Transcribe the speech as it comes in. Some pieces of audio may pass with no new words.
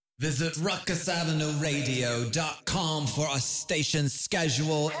Visit ruckusavenueradio.com for a station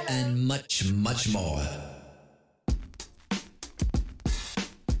schedule and much, much more.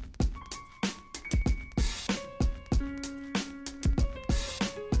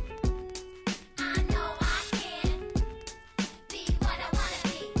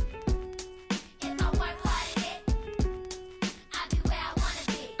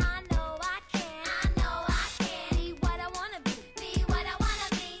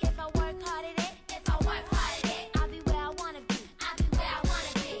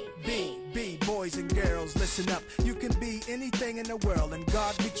 Up. You can be anything in the world, and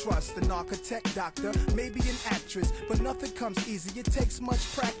God we trust. An architect, doctor, maybe an actress, but nothing comes easy. It takes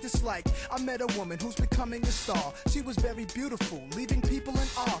much practice. Like I met a woman who's becoming a star. She was very beautiful, leaving people in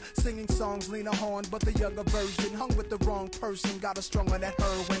awe. Singing songs, Lena Horne, but the younger version. Hung with the wrong person, got her strung on that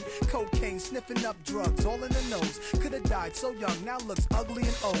heroin, cocaine, sniffing up drugs, all in the nose. Could have died so young, now looks ugly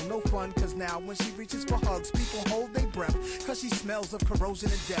and old. No fun, cause now when she reaches for hugs, people hold their breath, cause she smells of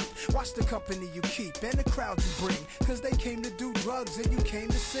corrosion and death. Watch the company you keep and the crowd you bring, cause they came to do drugs and you came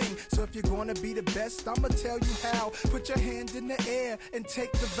to sing. So if you're gonna be the best, I'ma tell you how. Put your hand in the air and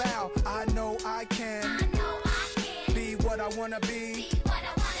take the vow. I know I can, I know I can be what I wanna be, what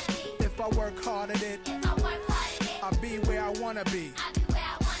I wanna be. If I work hard at it, If I work hard at it, I'll be where I wanna be. I'll be where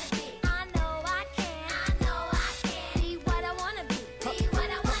I wanna be. I know I can, I know I can be what I wanna be, what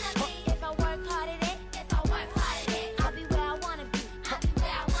I wanna be. If I work hard at it, if I work hard at it, I'll be where I wanna be, I'll be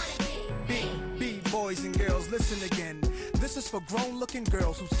where I wanna be. Boys and girls, listen again. This is for grown-looking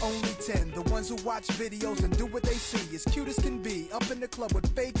girls who's only 10. The ones who watch videos and do what they see. As cute as can be, up in the club with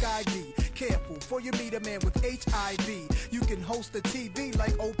fake ID. Careful, before you meet a man with HIV. You can host a TV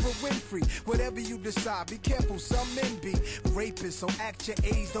like Oprah Winfrey. Whatever you decide, be careful, some men be rapists. So act your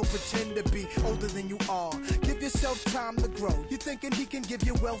age, don't pretend to be older than you are. Give yourself time to grow. You're thinking he can give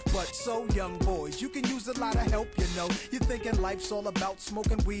you wealth, but so young boys, you can use a lot of help, you know. You're thinking life's all about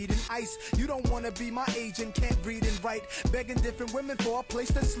smoking weed and ice. You don't wanna be my age and can't read and write, begging different women for a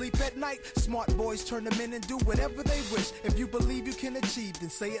place to sleep at night. Smart boys turn them in and do whatever they wish. If you believe you can achieve, then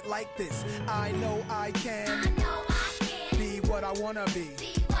say it like this: I know I can, I know I can be what I wanna be,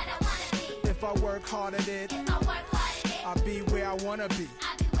 what I wanna be. If I work hard at it, If I work hard at it, I'll be where I wanna be.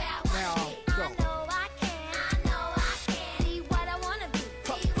 I'll be where I wanna Now, be. go. I know I can, I know I can be what I wanna be,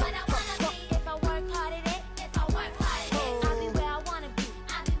 what I wanna be. If I work hard at it, if I work hard at it, I'll be where I wanna be,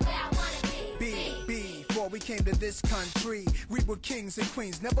 I'll be where I wanna be. Before we came to this country, we were kings and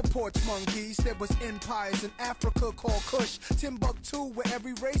queens, never porch monkeys. There was empires in Africa called Kush, Timbuktu, where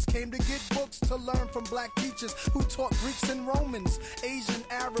every race came to get books to learn from black teachers who taught Greeks and Romans, Asian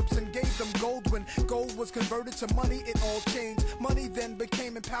Arabs, and gave them gold. When gold was converted to money, it all changed. Money then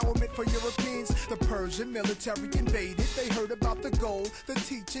became empowerment for Europeans. The Persian military invaded. They heard about the gold, the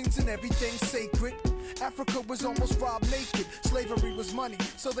teachings, and everything sacred. Africa was almost robbed naked. Slavery was money,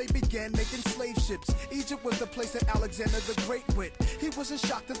 so they began making slave ships. Egypt was the place that Alexander the Great went. He wasn't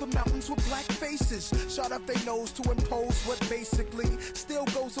shocked that the mountains were black faces, shot up their nose to impose what basically still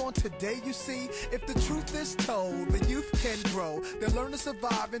goes on today. You see, if the truth is told, the youth can grow. They'll learn to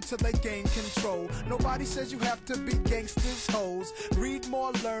survive until they gain control. Nobody says you have to be gangsters, hoes. Read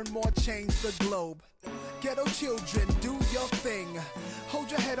more, learn more, change the globe. Ghetto children, do your thing.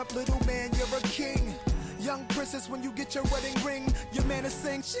 Hold your head up, little man, you're a king. Young princess, when you get your wedding ring, your man is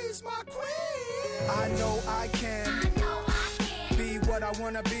saying, she's my queen. I know I can, I know I can be what I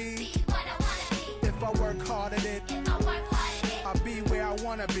wanna be, what I wanna be. If I work hard at it, If I work hard at it, I'll be where I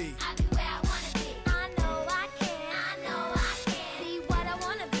wanna be. I'll be where I wanna be. I know I can, I know I can be what I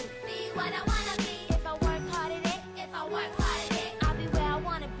wanna be, what I wanna be. If I work hard at it, if I work hard at it, I'll be where I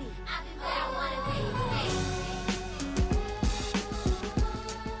wanna be, I'll be where I wanna be.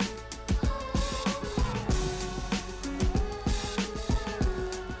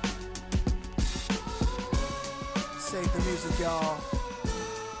 Save the music, y'all.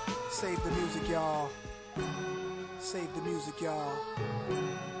 Save the music, y'all. Save the music, y'all.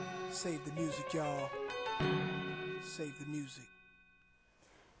 Save the music, y'all. Save the music.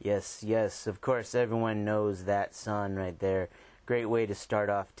 Yes, of course, everyone knows that song right there. Great way to start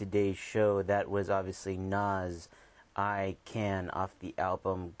off today's show. That was obviously Nas, I Can, off the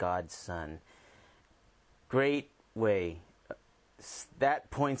album Godson. Great way.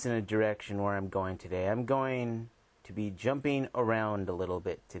 That points in a direction where I'm going today. I'm going to be jumping around a little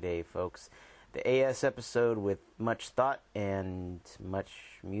bit today, folks. The AS episode with much thought and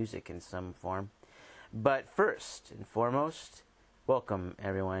much music in some form. But first and foremost, welcome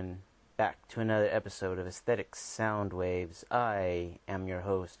everyone back to another episode of Aesthetic Soundwaves. I am your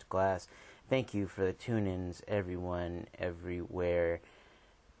host, Glas. Thank you for the tune-ins, everyone, everywhere.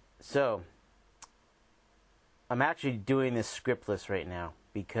 So, I'm actually doing this scriptless right now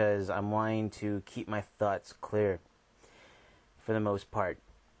because I'm wanting to keep my thoughts clear for the most part.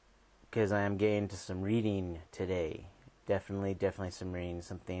 Because I am getting to some reading today. Definitely some reading.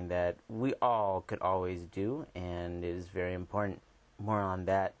 Something that we all could always do, and it is very important. More on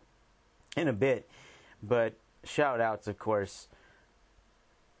that in a bit. But shout outs, of course.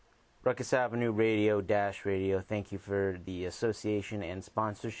 Ruckus Avenue Radio, Dash Radio, thank you for the association and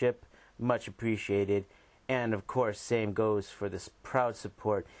sponsorship. Much appreciated. And of course, same goes for this proud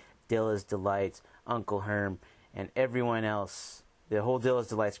support, Dilla's Delights, Uncle Herm, and everyone else, the whole Dilla's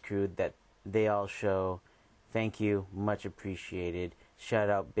Delights crew that they all show. Thank you, much appreciated. Shout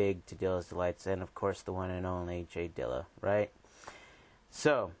out big to Dilla's Delights, and of course the one and only Jay Dilla, right?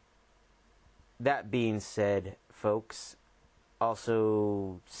 So, that being said, folks,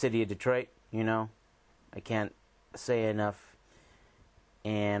 also City of Detroit, you know, I can't say enough.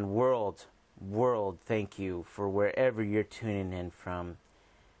 And world, thank you for wherever you're tuning in from.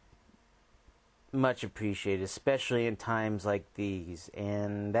 Much appreciated, especially in times like these.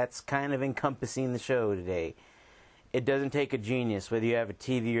 And that's kind of encompassing the show today. It doesn't take a genius, whether you have a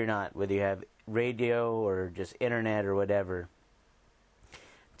TV or not, whether you have radio or just internet or whatever,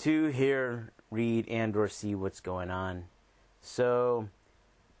 to hear, read, and or see what's going on. So,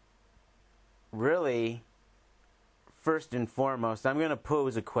 really, first and foremost, I'm going to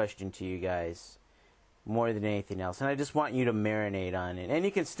pose a question to you guys more than anything else. And I just want you to marinate on it. And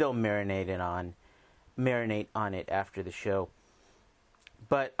you can still marinate on it after the show.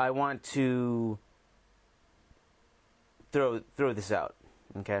 But I want to throw this out,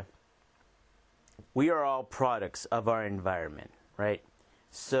 okay? We are all products of our environment, right?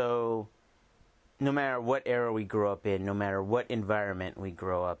 So, no matter what era we grow up in, no matter what environment we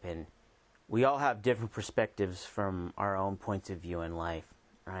grow up in, we all have different perspectives from our own points of view in life,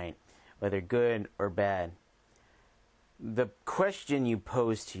 right? Whether good or bad. The question you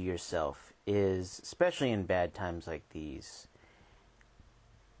pose to yourself is, especially in bad times like these,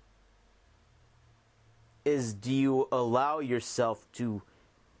 is do you allow yourself to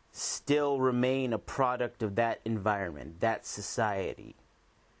still remain a product of that environment, that society?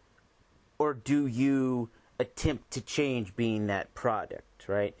 Or do you attempt to change being that product,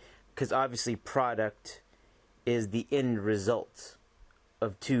 right? Because obviously product is the end result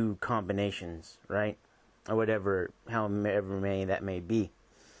of two combinations, right? Or whatever, however many that may be.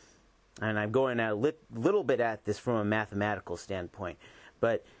 And I'm going a little bit at this from a mathematical standpoint.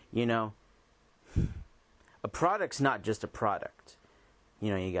 But, you know, a product's not just a product.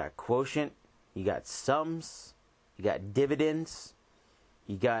 You know, you got quotient, you got sums, you got dividends,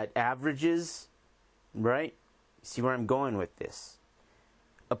 you got averages, right? See where I'm going with this?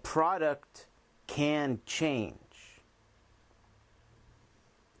 A product can change.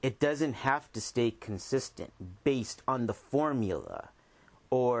 It doesn't have to stay consistent based on the formula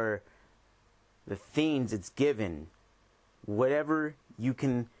or the things it's given. Whatever you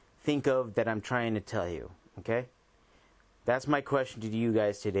can think of that I'm trying to tell you, okay? That's my question to you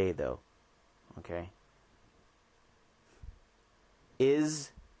guys today, though, okay?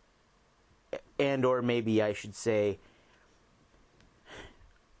 Is, and or maybe I should say,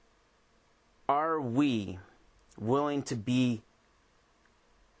 are we willing to be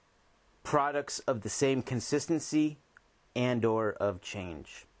products of the same consistency and or of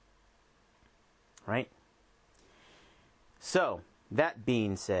change? Right? So, that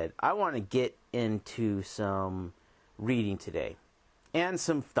being said, I want to get into some reading today. And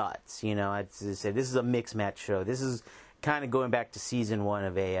some thoughts, you know. As I said, this is a mix match show. This is kind of going back to season 1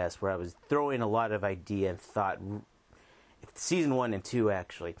 of AS, where I was throwing a lot of idea and thought, season 1 and 2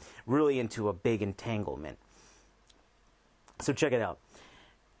 actually, really into a big entanglement. So check it out.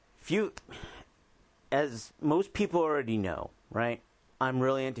 As most people already know, right, I'm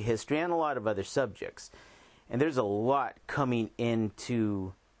really into history and a lot of other subjects. And there's a lot coming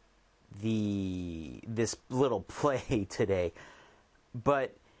into this little play today.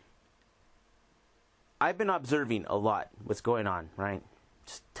 But I've been observing a lot what's going on, right?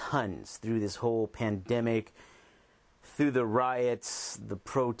 Just tons through this whole pandemic, through the riots, the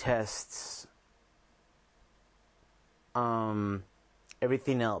protests,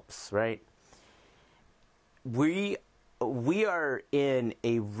 everything else, right? We are in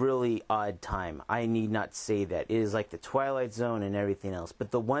a really odd time. I need not say that. It is like the Twilight Zone and everything else. But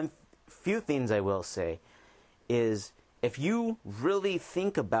the few things I will say is, if you really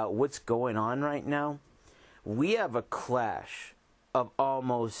think about what's going on right now, we have a clash of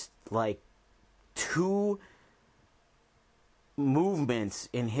almost like two movements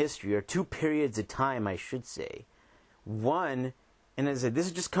in history, or two periods of time, I should say. One And as I said, this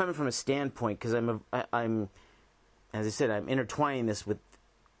is just coming from a standpoint because I'm, as I said, I'm intertwining this with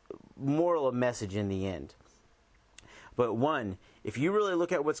moral message in the end. But one, if you really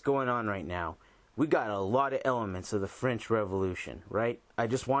look at what's going on right now, we got a lot of elements of the French Revolution, right? I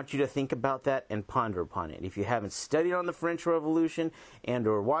just want you to think about that and ponder upon it. If you haven't studied on the French Revolution and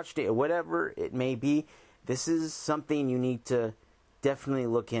or watched it or whatever it may be, this is something you need to definitely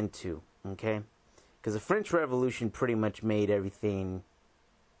look into, okay? Because the French Revolution pretty much made everything,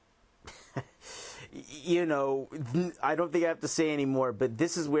 you know, I don't think I have to say anymore, but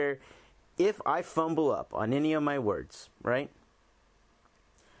this is where, if I fumble up on any of my words, right,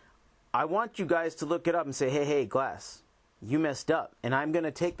 I want you guys to look it up and say, hey, Glas, you messed up. And I'm going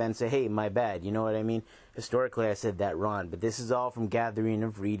to take that and say, hey, my bad. You know what I mean? Historically, I said that wrong, but this is all from gathering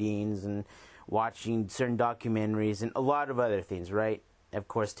of readings and watching certain documentaries and a lot of other things, right? Of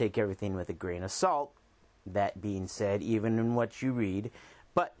course, take everything with a grain of salt. That being said, even in what you read.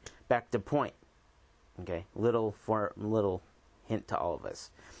 But back to point. Okay, little hint to all of us.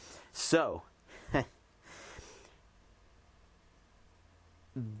 So,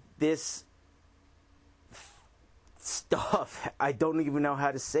 this stuff, I don't even know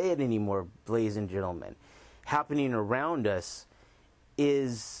how to say it anymore, ladies and gentlemen, happening around us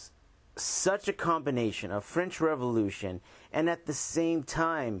is such a combination of French Revolution, and at the same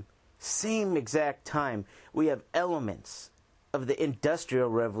exact time, we have elements of the Industrial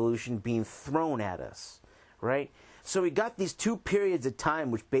Revolution being thrown at us, right? So we got these two periods of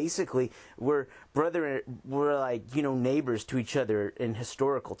time which basically were like, you know, neighbors to each other in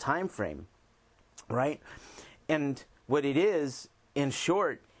historical time frame, right? And what it is, in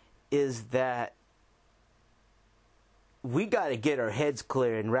short, is that we got to get our heads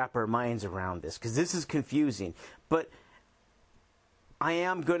clear and wrap our minds around this, because this is confusing. But I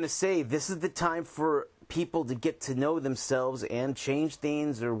am going to say this is the time for people to get to know themselves and change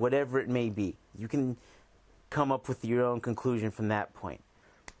things or whatever it may be. You can come up with your own conclusion from that point.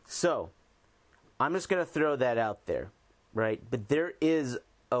 So, I'm just going to throw that out there, right? But there is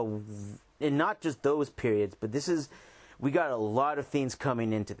and not just those periods, but we got a lot of things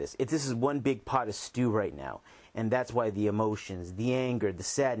coming into this. This is one big pot of stew right now. And that's why the emotions, the anger, the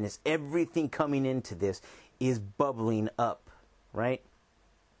sadness, everything coming into this is bubbling up, right?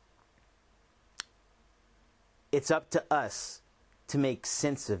 It's up to us to make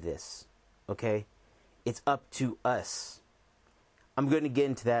sense of this, okay? It's up to us. I'm going to get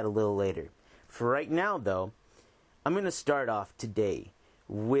into that a little later. For right now, though, I'm going to start off today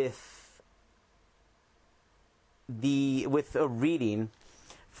with a reading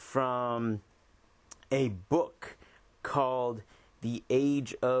from a book called The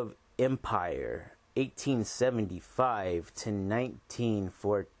Age of Empire, 1875 to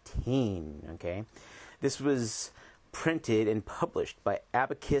 1914, okay? This was printed and published by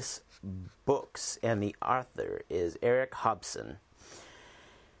Abacus Books, and the author is Eric Hobson.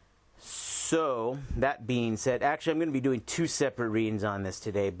 So, that being said, actually I'm going to be doing two separate readings on this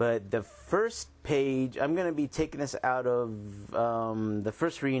today, but the first page, I'm going to be taking this out of, the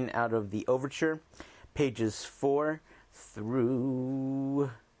first reading out of the Overture, pages 4 through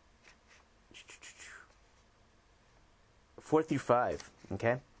 5,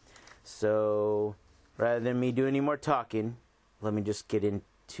 okay? So, rather than me do any more talking, let me just get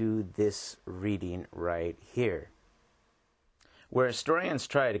into this reading right here. Where historians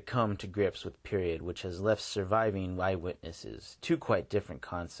try to come to grips with a period which has left surviving eyewitnesses, two quite different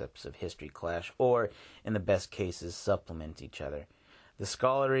concepts of history clash, or, in the best cases, supplement each other. The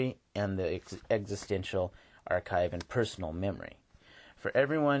scholarly and the existential archive and personal memory. For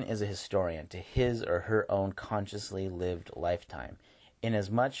everyone is a historian to his or her own consciously lived lifetime,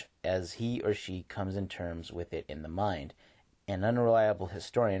 inasmuch as he or she comes in terms with it in the mind. An unreliable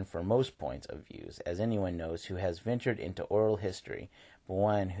historian for most points of views, as anyone knows who has ventured into oral history, but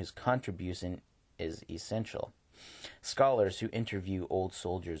one whose contribution is essential. Scholars who interview old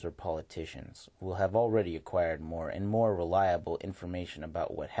soldiers or politicians will have already acquired more and more reliable information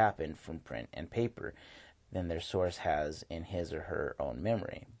about what happened from print and paper than their source has in his or her own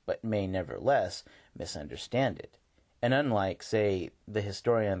memory, but may nevertheless misunderstand it. And unlike, say, the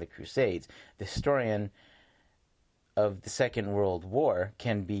historian of the Crusades, the historian of the Second World War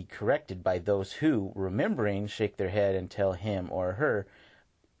can be corrected by those who, remembering, shake their head and tell him or her,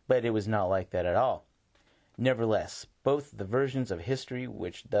 but it was not like that at all. Nevertheless, both the versions of history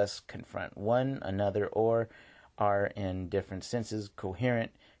which thus confront one another or are in different senses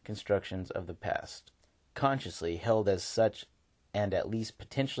coherent constructions of the past, consciously held as such and at least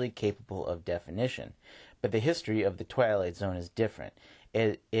potentially capable of definition. But the history of the Twilight Zone is different.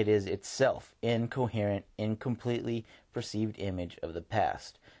 It is itself incoherent, incompletely perceived image of the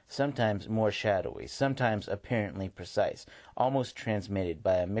past, sometimes more shadowy, sometimes apparently precise, almost transmitted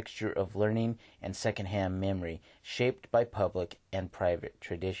by a mixture of learning and second-hand memory, shaped by public and private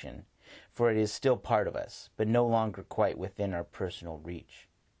tradition. For it is still part of us, but no longer quite within our personal reach.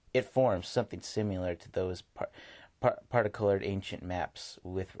 It forms something similar to those particolored ancient maps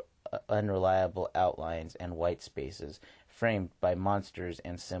with unreliable outlines and white spaces, framed by monsters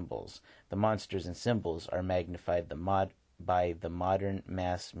and symbols. The monsters and symbols are magnified by the modern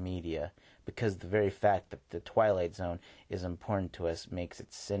mass media, because the very fact that the Twilight Zone is important to us makes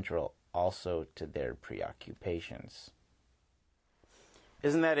it central also to their preoccupations.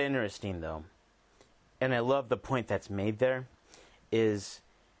 Isn't that interesting, though? And I love the point that's made there, is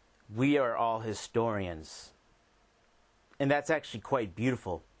we are all historians. And that's actually quite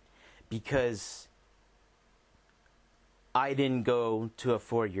beautiful, because I didn't go to a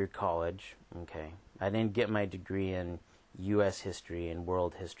 4-year college, okay? I didn't get my degree in U.S. history and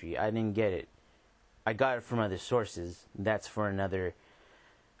world history. I didn't get it. I got it from other sources. That's for another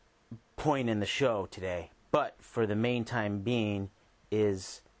point in the show today. But for the main time being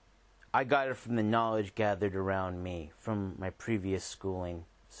is I got it from the knowledge gathered around me, from my previous schooling,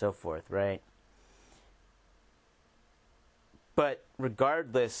 so forth, right? But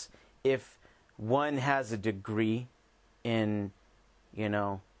regardless, if one has a degree in,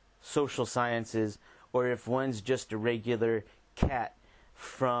 social sciences, or if one's just a regular cat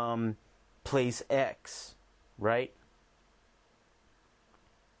from place X, right?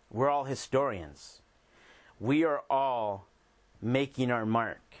 We're all historians. We are all making our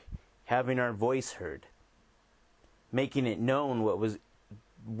mark, having our voice heard, making it known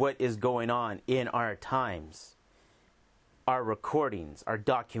what is going on in our times, our recordings, our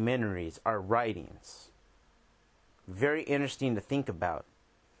documentaries, our writings. Very interesting to think about.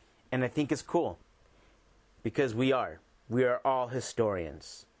 And I think it's cool, because we are all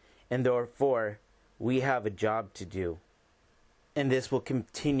historians, and therefore we have a job to do. And this will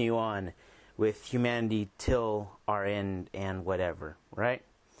continue on with humanity till our end and whatever, right?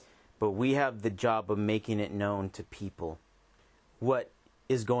 But we have the job of making it known to people what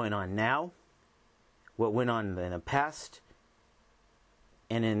is going on now, what went on in the past,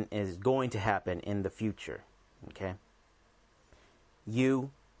 and is going to happen in the future, okay?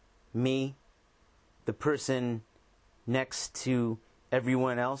 You, me, the person next to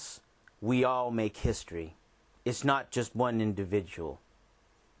everyone else, we all make history. It's not just one individual.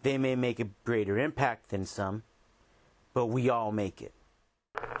 They may make a greater impact than some, but we all make it.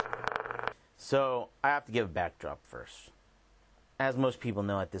 So, I have to give a backdrop first. As most people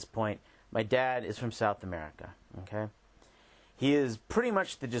know at this point, my dad is from South America, okay? He is pretty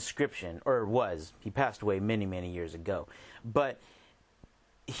much the description, or was. He passed away many, many years ago. But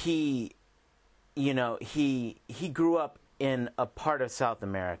he grew up in a part of South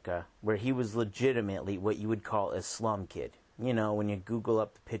America where he was legitimately what you would call a slum kid. When you Google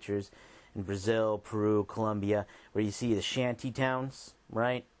up the pictures in Brazil, Peru, Colombia, where you see the shanty towns,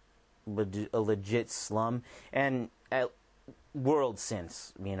 right? A legit slum. And world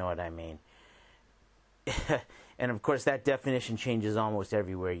sense, you know what I mean. And of course that definition changes almost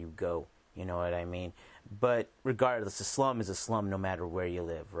everywhere you go, you know what I mean. But regardless, a slum is a slum no matter where you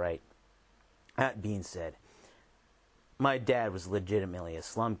live, right? That being said, my dad was legitimately a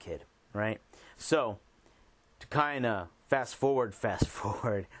slum kid, right? So, to kind of fast forward,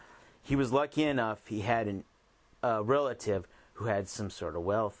 he was lucky enough, he had a relative who had some sort of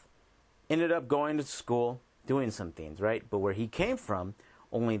wealth. Ended up going to school, doing some things, right? But where he came from,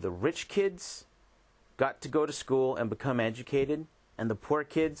 only the rich kids got to go to school and become educated, and the poor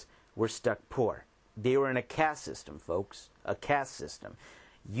kids were stuck poor. They were in a caste system, folks. A caste system.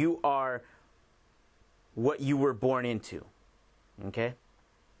 You are what you were born into. Okay?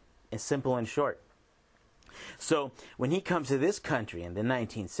 It's simple and short. So, when he comes to this country in the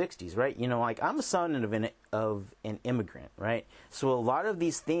 1960s, right, I'm a son of an immigrant, right? So a lot of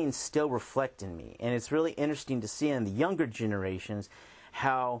these things still reflect in me. And it's really interesting to see in the younger generations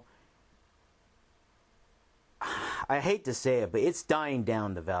how, I hate to say it, but it's dying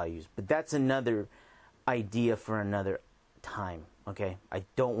down, the values. But that's another idea for another time, okay? I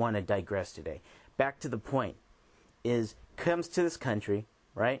don't want to digress today. Back to the point, comes to this country,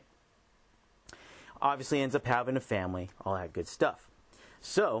 right? Obviously ends up having a family, all that good stuff.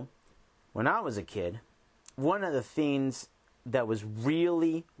 So, when I was a kid, one of the things that was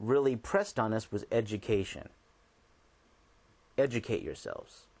really, really pressed on us was education. Educate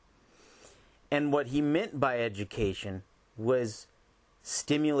yourselves. And what he meant by education was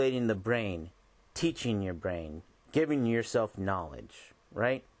stimulating the brain, teaching your brain, giving yourself knowledge,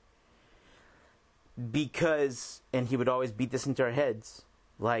 right? Because, and he would always beat this into our heads,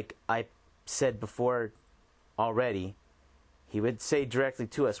 like I said before already, he would say directly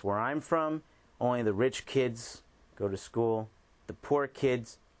to us, where I'm from, only the rich kids go to school. The poor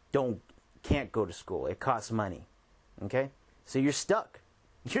kids can't go to school. It costs money. Okay? So you're stuck.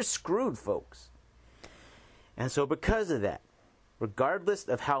 You're screwed, folks. And so because of that, regardless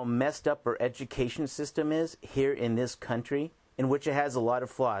of how messed up our education system is here in this country, in which it has a lot of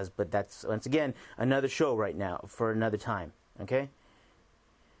flaws, but that's, once again, another show right now for another time. Okay?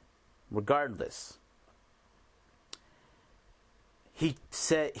 Regardless, he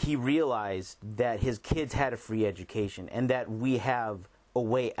said he realized that his kids had a free education and that we have a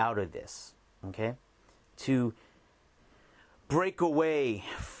way out of this. Okay? To break away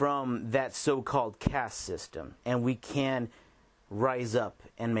from that so-called caste system, and we can rise up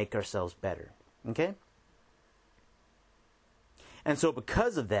and make ourselves better. Okay? And so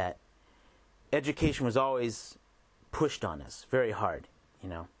because of that, education was always pushed on us very hard, you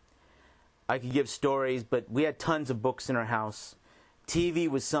know. I could give stories, but we had tons of books in our house. TV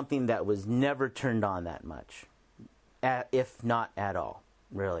was something that was never turned on that much, if not at all,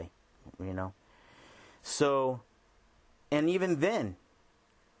 really, you know. So, and even then,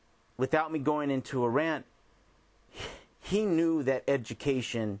 without me going into a rant, he knew that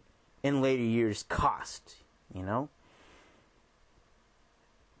education in later years cost, you know.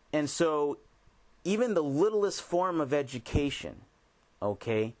 And so, even the littlest form of education,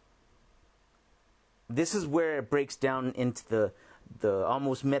 okay, this is where it breaks down into the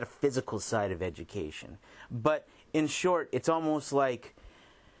almost metaphysical side of education. But in short, it's almost like,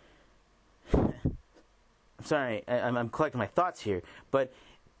 I'm sorry, I'm collecting my thoughts here, but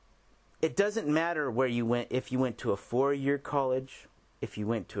it doesn't matter where you went, if you went to a 4-year college, if you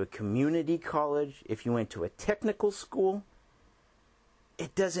went to a community college, if you went to a technical school,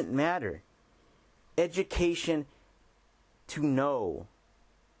 it doesn't matter. Education to know,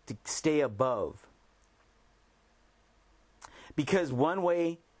 to stay above. Because one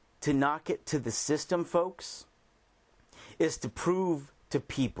way to knock it to the system, folks, is to prove to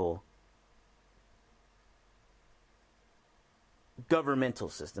people, governmental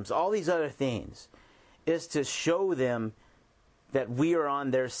systems, all these other things, is to show them that we are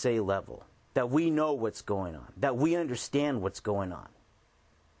on their say level, that we know what's going on, that we understand what's going on.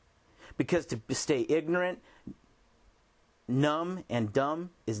 Because to stay ignorant, numb, and dumb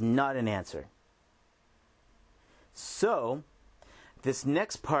is not an answer. So, this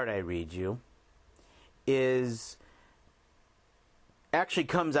next part I read you actually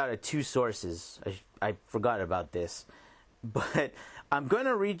comes out of 2 sources. I forgot about this. But I'm going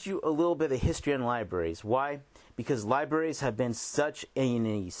to read you a little bit of history on libraries. Why? Because libraries have been such an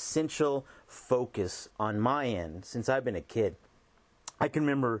essential focus on my end since I've been a kid. I can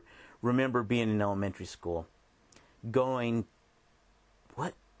remember being in elementary school, going,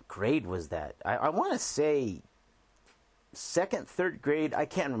 what grade was that? I want to say 2nd, 3rd grade. I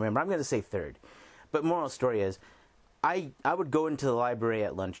can't remember. I'm going to say 3rd. But moral story is, I would go into the library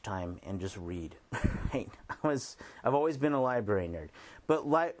at lunchtime and just read. Right? I've always been a library nerd.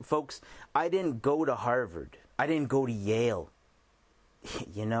 But folks, I didn't go to Harvard. I didn't go to Yale.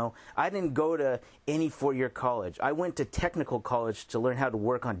 You know, I didn't go to any 4-year college. I went to technical college to learn how to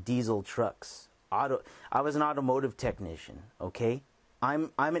work on diesel trucks. I was an automotive technician, okay?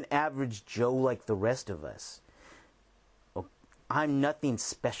 I'm an average Joe like the rest of us. I'm nothing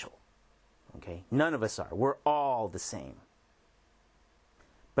special, okay? None of us are. We're all the same.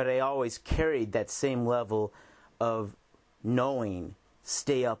 But I always carried that same level of knowing,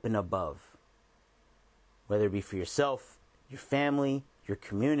 stay up and above. Whether it be for yourself, your family, your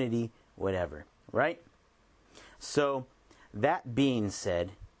community, whatever, right? So, that being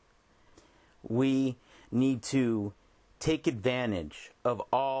said, we need to take advantage of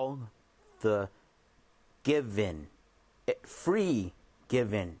all the free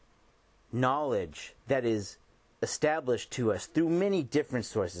given knowledge that is established to us through many different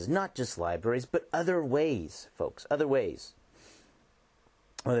sources, not just libraries, but other ways, folks, other ways.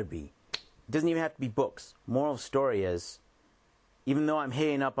 Whether it be, it doesn't even have to be books. Moral story is, even though I'm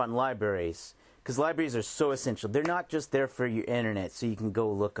hating up on libraries, because libraries are so essential, they're not just there for your internet so you can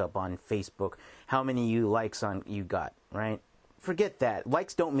go look up on Facebook how many likes you got, right? Forget that.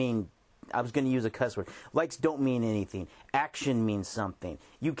 Likes don't mean, I was going to use a cuss word. Likes don't mean anything. Action means something.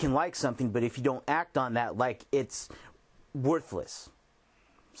 You can like something, but if you don't act on that like, it's worthless.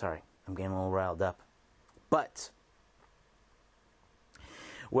 Sorry, I'm getting a little riled up. But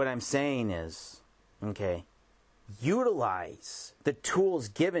what I'm saying is, okay, utilize the tools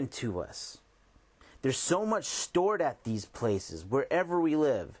given to us There's so much stored at these places, wherever we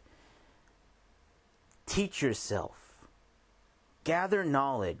live. Teach yourself. Gather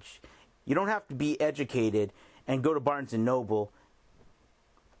knowledge. You don't have to be educated and go to Barnes & Noble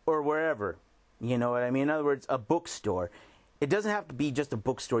or wherever. You know what I mean? In other words, a bookstore. It doesn't have to be just a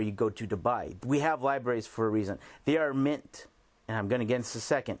bookstore you go to buy. We have libraries for a reason. They are meant, and I'm going to get into this in a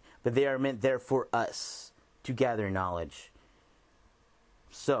second, but they are meant there for us to gather knowledge.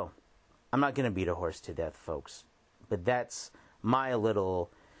 So, I'm not going to beat a horse to death, folks. But that's my little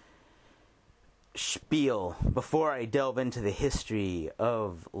spiel before I delve into the history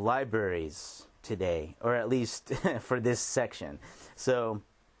of libraries today, or at least for this section. So,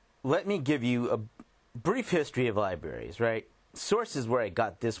 let me give you a brief history of libraries, right? Sources where I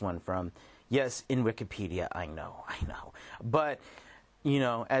got this one from. Yes, in Wikipedia, I know. But, you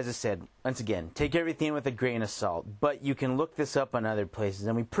know, as I said, once again, take everything with a grain of salt. But you can look this up on other places,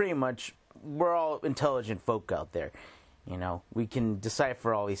 and we're all intelligent folk out there. You know, we can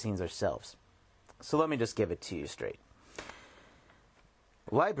decipher all these things ourselves. So let me just give it to you straight.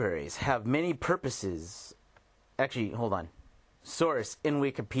 Libraries have many purposes. Actually, hold on. Source in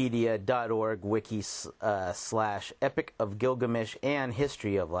wikipedia.org wiki / Epic of Gilgamesh and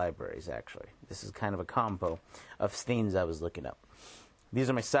History of Libraries, actually. This is kind of a combo of themes I was looking up. These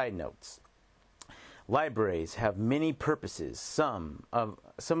are my side notes. Libraries have many purposes. Some of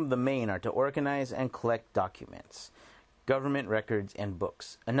the main are to organize and collect documents, government records, and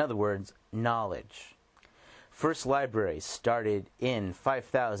books. In other words, knowledge. First libraries started in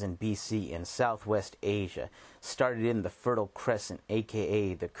 5000 BC in Southwest Asia, started in the Fertile Crescent,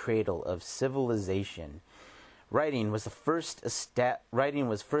 aka the cradle of civilization. Writing was first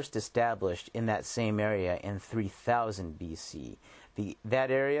established in that same area in 3000 BC. That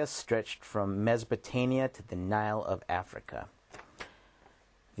area stretched from Mesopotamia to the Nile of Africa.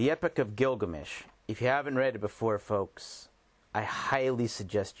 The Epic of Gilgamesh. If you haven't read it before, folks, I highly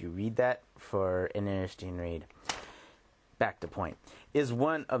suggest you read that for an interesting read. Back to point. Is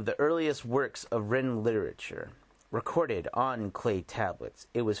one of the earliest works of written literature, recorded on clay tablets.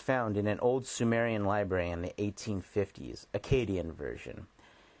 It was found in an old Sumerian library in the 1850s, Akkadian version.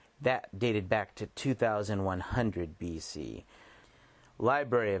 That dated back to 2100 BC.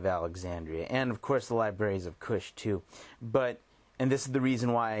 Library of Alexandria, and of course the libraries of Kush too. And this is the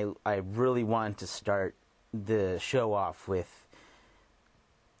reason why I really want to start the show off with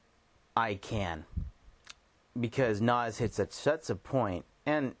I Can. Because Nas hits at such a point,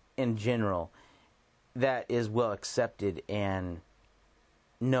 and in general, that is well accepted and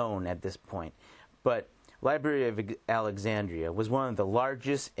known at this point. But Library of Alexandria was one of the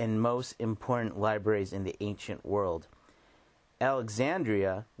largest and most important libraries in the ancient world.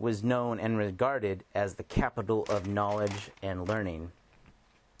 Alexandria was known and regarded as the capital of knowledge and learning.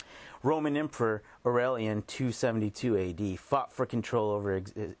 Roman Emperor Aurelian, 272 AD, fought for control over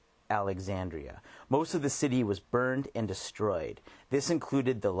Alexandria. Most of the city was burned and destroyed. This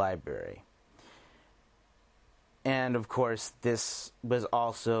included the library. And, of course, this was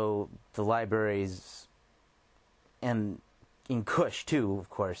also the libraries and in Kush, too,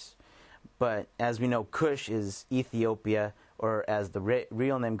 of course. But as we know, Kush is Ethiopia, or as the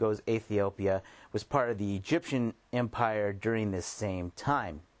real name goes, Ethiopia, was part of the Egyptian Empire during this same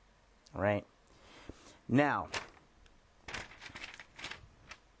time. Right? Now,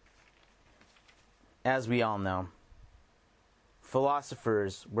 as we all know,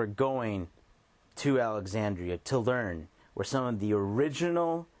 philosophers were going to Alexandria to learn where some of the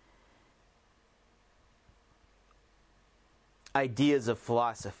original ideas of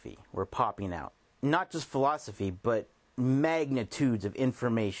philosophy were popping out. Not just philosophy, but magnitudes of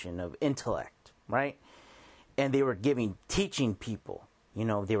information, of intellect, right? And they were teaching people,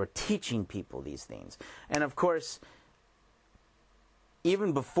 they were teaching people these things. And of course,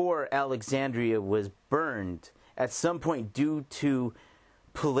 even before Alexandria was burned, at some point due to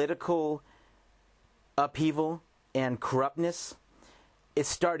political upheaval and corruptness, it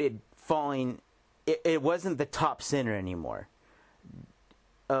started falling. It wasn't the top center anymore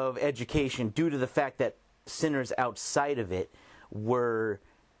of education due to the fact that centers outside of it were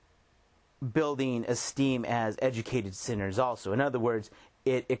building esteem as educated centers also. In other words,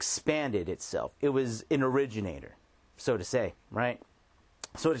 it expanded itself. It was an originator, so to say, right?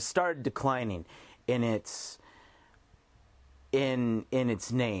 So it started declining in its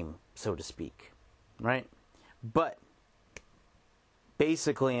name, so to speak, right? But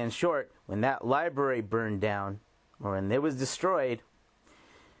basically, in short, when that library burned down, or when it was destroyed,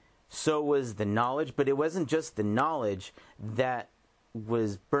 so was the knowledge. But it wasn't just the knowledge that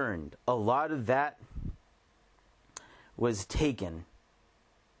was burned. A lot of that was taken.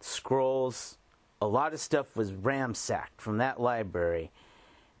 Scrolls, a lot of stuff was ransacked from that library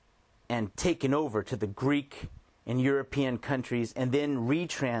and taken over to the Greek and European countries and then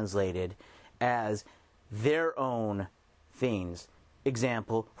retranslated as their own things.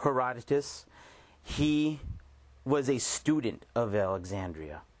 Example, Herodotus, he was a student of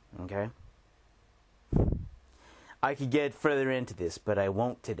Alexandria, okay? I could get further into this, but I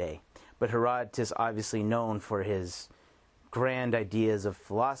won't today. But Herodotus, obviously known for his grand ideas of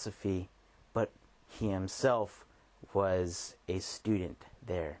philosophy, but he himself was a student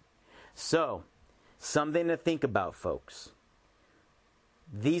there. So, something to think about, folks.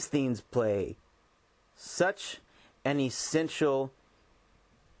 These things play such an essential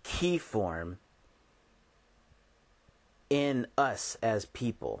key form in us as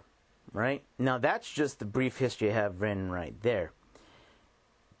people, right? Now, that's just the brief history I have written right there.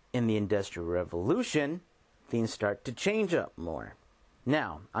 In the Industrial Revolution, things start to change up more.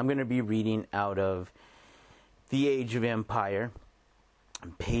 Now, I'm going to be reading out of The Age of Empire.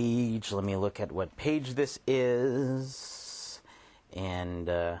 Let me look at what page this is. And,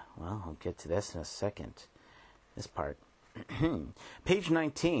 I'll get to this in a second. This part. Page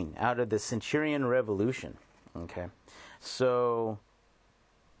 19, out of the Centurion Revolution. Okay. So,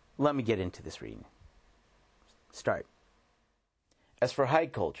 let me get into this reading. Start. As for high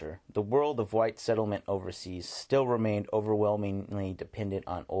culture, the world of white settlement overseas still remained overwhelmingly dependent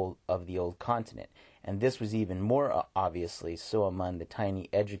on the old continent, and this was even more obviously so among the tiny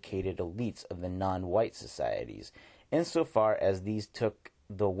educated elites of the non-white societies, insofar as these took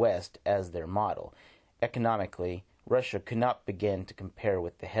the West as their model. Economically, Russia could not begin to compare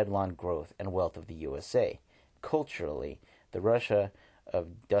with the headlong growth and wealth of the USA. Culturally, the Russia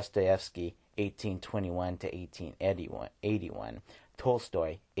of Dostoevsky, 1821 to 1881,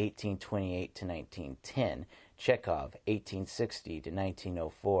 Tolstoy, 1828 to 1910, Chekhov, 1860 to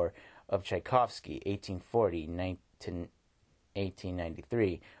 1904, of Tchaikovsky, 1840 to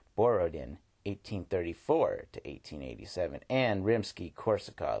 1893, Borodin, 1834 to 1887, and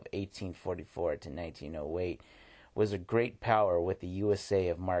Rimsky-Korsakov, 1844 to 1908, was a great power with the USA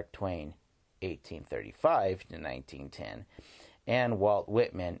of Mark Twain, 1835 to 1910, and Walt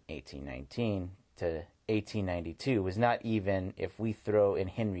Whitman, 1819 to 1892, was not even if we throw in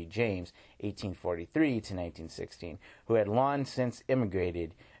Henry James, 1843 to 1916, who had long since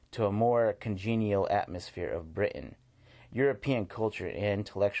immigrated to a more congenial atmosphere of Britain. European culture and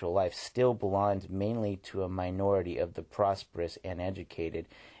intellectual life still belonged mainly to a minority of the prosperous and educated,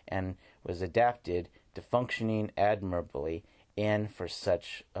 and was adapted to functioning admirably in for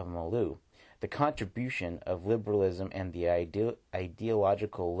such a milieu. The contribution of liberalism and the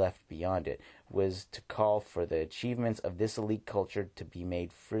ideological left beyond it was to call for the achievements of this elite culture to be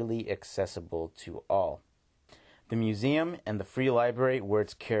made freely accessible to all. The museum and the free library were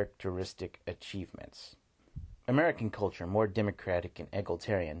its characteristic achievements. American culture, more democratic and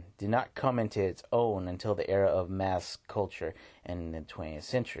egalitarian, did not come into its own until the era of mass culture in the 20th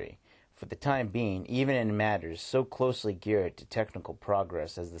century. For the time being, even in matters so closely geared to technical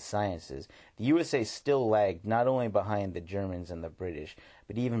progress as the sciences, the USA still lagged not only behind the Germans and the British,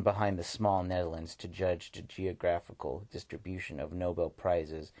 but even behind the small Netherlands to judge the geographical distribution of Nobel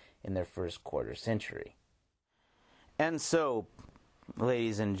Prizes in their first quarter century. And so,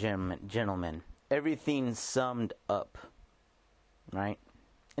 ladies and gentlemen, everything summed up, right?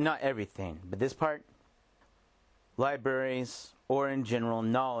 Not everything, but this part, libraries, or in general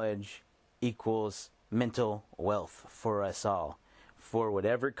knowledge, equals mental wealth for us all, for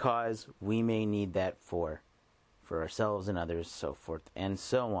whatever cause we may need that for ourselves and others, so forth and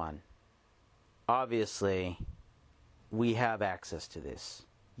so on. Obviously, we have access to this.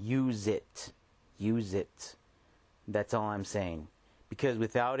 Use it. Use it. That's all I'm saying. Because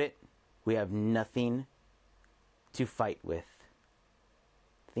without it, we have nothing to fight with.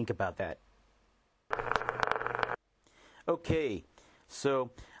 Think about that. Okay,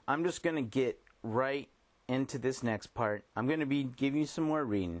 so I'm just going to get right into this next part. I'm going to be giving you some more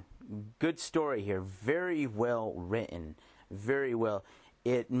reading. Good story here. Very well written. Very well.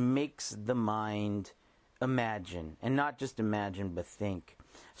 It makes the mind imagine. And not just imagine, but think.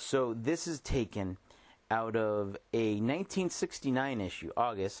 So this is taken out of a 1969 issue,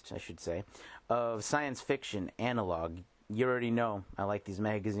 August, I should say, of Science Fiction Analog. You already know I like these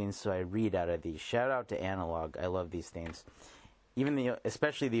magazines, so I read out of these. Shout out to Analog. I love these things.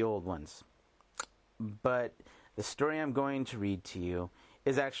 Especially the old ones. But the story I'm going to read to you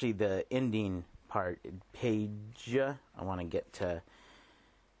is actually the ending part, page, I want to get to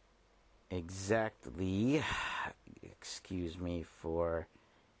exactly, excuse me for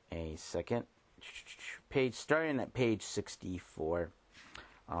a second, starting at page 64.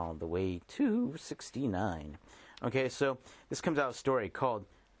 all the way to 69. Okay, so this comes out a story called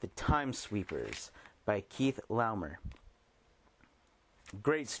The Time Sweepers by Keith Laumer.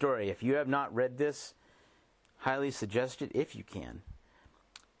 Great story. If you have not read this, highly suggest it if you can.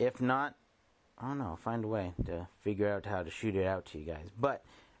 If not, I don't know, find a way to figure out how to shoot it out to you guys. But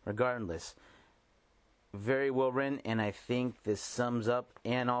regardless, very well written, and I think this sums up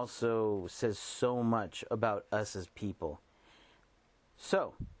and also says so much about us as people.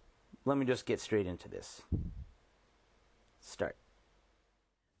 So, let me just get straight into this. Start.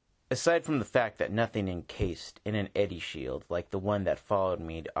 Aside from the fact that nothing encased in an eddy shield like the one that followed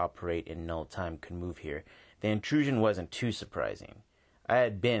me to operate in null time could move here, the intrusion wasn't too surprising. I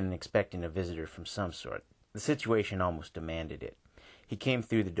had been expecting a visitor from some sort. The situation almost demanded it. He came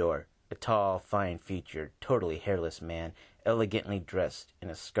through the door, a tall, fine-featured, totally hairless man, elegantly dressed in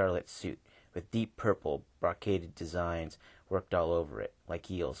a scarlet suit with deep purple brocaded designs worked all over it,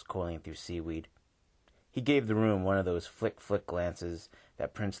 like eels coiling through seaweed. He gave the room one of those flick-flick glances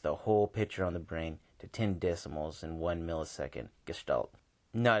that prints the whole picture on the brain to 10 decimals in 1 millisecond gestalt.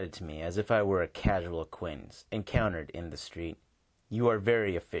 Nodded to me as if I were a casual acquaintance encountered in the street. "You are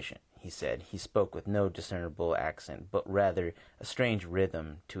very efficient," he said. He spoke with no discernible accent, but rather a strange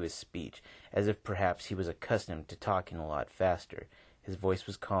rhythm to his speech, as if perhaps he was accustomed to talking a lot faster. His voice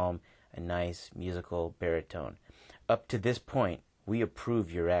was calm, a nice, musical baritone. "Up to this point, we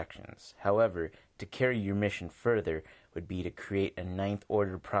approve your actions. However, to carry your mission further would be to create a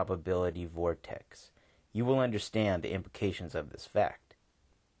ninth-order probability vortex. You will understand the implications of this fact."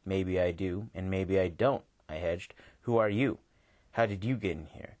 "Maybe I do, and maybe I don't," I hedged. "Who are you? How did you get in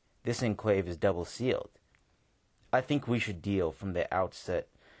here? This enclave is double-sealed." "I think we should deal from the outset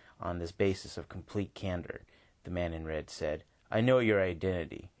on this basis of complete candor," the man in red said. "I know your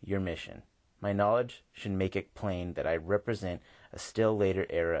identity, your mission. My knowledge should make it plain that I represent a still later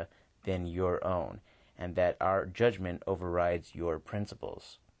era than your own, and that our judgment overrides your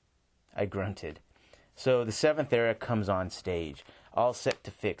principles." I grunted. "So the seventh era comes on stage, all set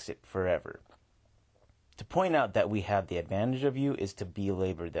to fix it forever. To point out that we have the advantage of you is to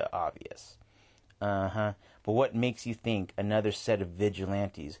belabor the obvious." "Uh-huh. But what makes you think another set of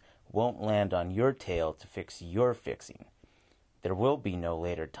vigilantes won't land on your tail to fix your fixing?" "There will be no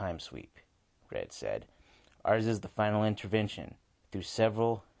later time sweep," Red said. "Ours is the final intervention. Through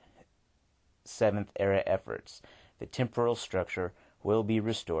several seventh-era efforts, the temporal structure will be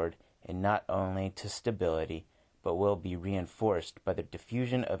restored, and not only to stability, but will be reinforced by the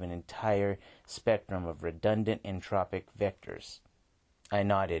diffusion of an entire spectrum of redundant entropic vectors." I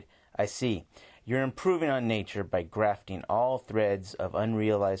nodded. "I see. You're improving on nature by grafting all threads of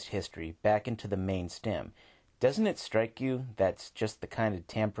unrealized history back into the main stem. Doesn't it strike you that's just the kind of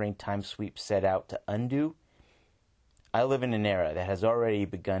tampering time sweep set out to undo?" "I live in an era that has already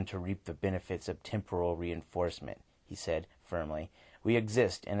begun to reap the benefits of temporal reinforcement," he said firmly. "We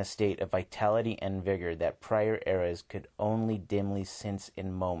exist in a state of vitality and vigor that prior eras could only dimly sense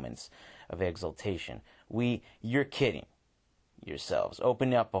in moments of exaltation. You're kidding yourselves.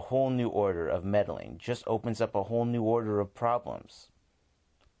 Opening up a whole new order of meddling just opens up a whole new order of problems.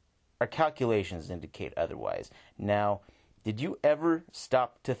 Our calculations indicate otherwise. Now, did you ever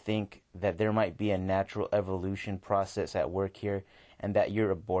stop to think that there might be a natural evolution process at work here, and that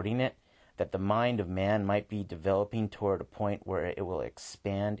you're aborting it? That the mind of man might be developing toward a point where it will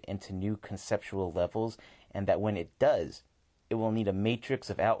expand into new conceptual levels, and that when it does, it will need a matrix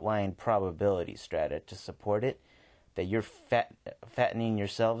of outlying probability strata to support it? That you're fattening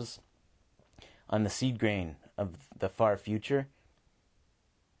yourselves on the seed grain of the far future?"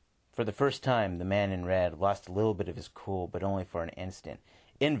 For the first time, the man in red lost a little bit of his cool, but only for an instant.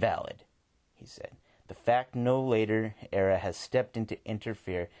 "Invalid," he said. "The fact no later era has stepped in to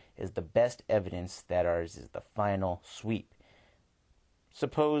interfere is the best evidence that ours is the final sweep.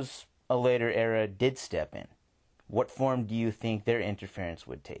 Suppose a later era did step in. What form do you think their interference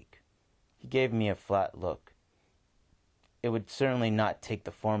would take?" He gave me a flat look. "It would certainly not take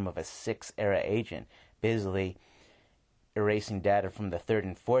the form of a sixth-era agent busily erasing data from the third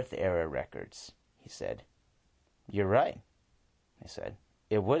and fourth era records," he said. "You're right," I said.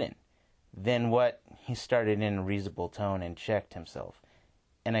 "It wouldn't." "Then what—" He started in a reasonable tone and checked himself.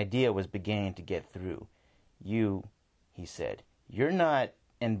 An idea was beginning to get through. "You," he said, "you're not—"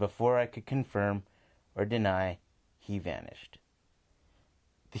 And before I could confirm or deny, he vanished.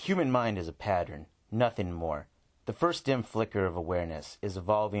 The human mind is a pattern, nothing more. The first dim flicker of awareness is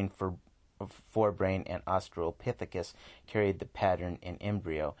evolving for forebrain, and Australopithecus carried the pattern in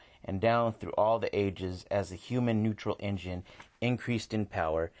embryo, and down through all the ages as the human neutral engine increased in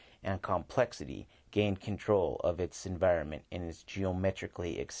power and complexity, gained control of its environment in its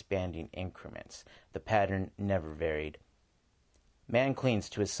geometrically expanding increments. The pattern never varied. Man clings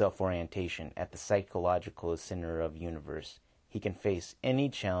to his self-orientation at the psychological center of the universe. He can face any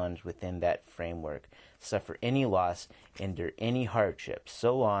challenge within that framework, suffer any loss, endure any hardship,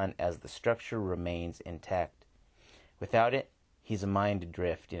 so long as the structure remains intact. Without it, he's a mind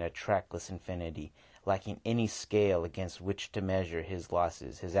adrift in a trackless infinity, lacking any scale against which to measure his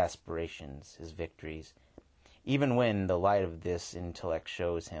losses, his aspirations, his victories. Even when the light of this intellect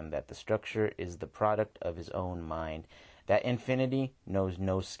shows him that the structure is the product of his own mind, that infinity knows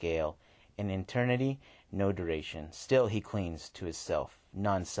no scale, and eternity no duration, still he clings to his self,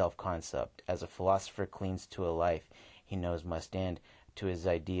 non-self concept, as a philosopher clings to a life he knows must end, to his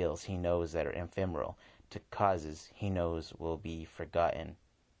ideals he knows that are ephemeral, to causes he knows will be forgotten.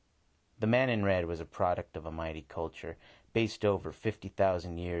 The man in red was a product of a mighty culture, based over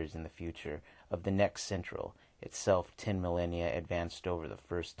 50,000 years in the future, of the next central, itself 10 millennia advanced over the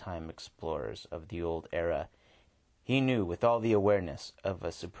first-time explorers of the old era. He knew, with all the awareness of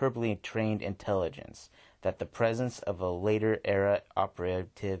a superbly trained intelligence, that the presence of a later era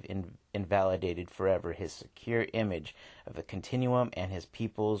operative invalidated forever his secure image of the continuum and his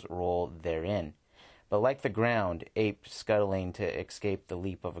people's role therein. But like the ground ape scuttling to escape the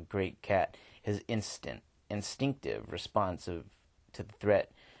leap of a great cat, his instinctive response to the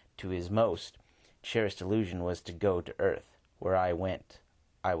threat to his most cherished illusion was to go to earth. Where I went,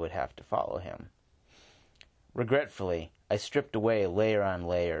 I would have to follow him. Regretfully, I stripped away layer on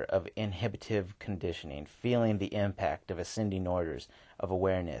layer of inhibitive conditioning, feeling the impact of ascending orders of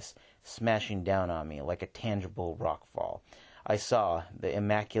awareness smashing down on me like a tangible rockfall. I saw the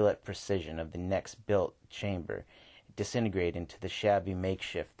immaculate precision of the next built chamber disintegrate into the shabby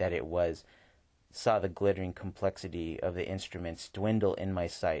makeshift that it was, saw the glittering complexity of the instruments dwindle in my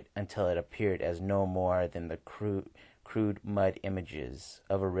sight until it appeared as no more than the crude mud images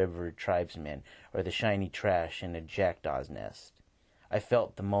of a river tribesman or the shiny trash in a jackdaw's nest. I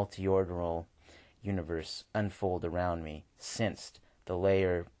felt the multi-ordinal universe unfold around me, sensed the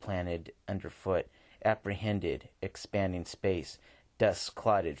layer planted underfoot, apprehended expanding space, dust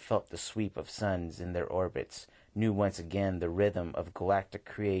clotted, felt the sweep of suns in their orbits, knew once again the rhythm of galactic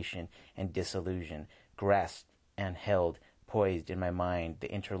creation and dissolution, grasped and held, poised in my mind,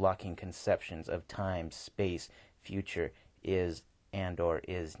 the interlocking conceptions of time, space, future, is and or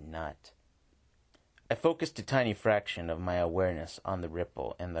is not. I focused a tiny fraction of my awareness on the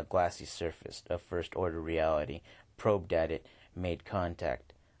ripple and the glassy surface of first-order reality, probed at it, made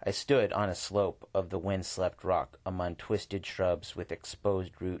contact. I stood on a slope of the wind-swept rock among twisted shrubs with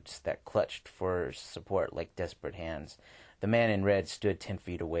exposed roots that clutched for support like desperate hands. The man in red stood 10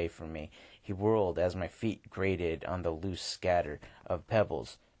 feet away from me. He whirled as my feet grated on the loose scatter of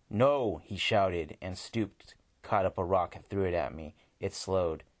pebbles. "No!" he shouted, and stooped, caught up a rock and threw it at me. It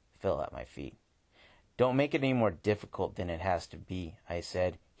slowed, fell at my feet. "Don't make it any more difficult than it has to be," I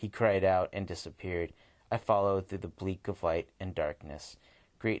said. He cried out and disappeared. I followed through the bleak of light and darkness.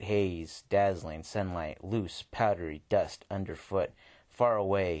 Great haze, dazzling sunlight, loose, powdery dust underfoot. Far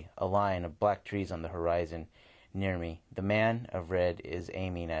away, a line of black trees on the horizon. Near me, the man of red is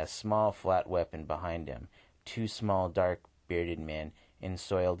aiming at a small, flat weapon behind him. 2 small, dark, bearded men in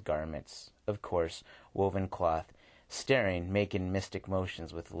soiled garments, of coarse, woven cloth, staring, making mystic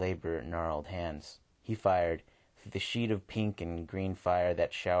motions with labor-gnarled hands. He fired. Through the sheet of pink and green fire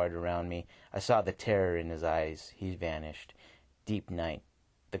that showered around me, I saw the terror in his eyes. He vanished. Deep night.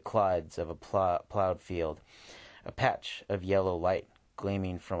 The clods of a plowed field. A patch of yellow light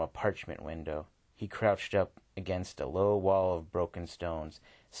gleaming from a parchment window. He crouched up against a low wall of broken stones,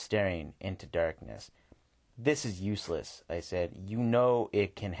 staring into darkness. "This is useless," I said. "You know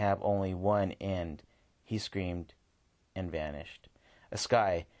it can have only one end." He screamed and vanished. A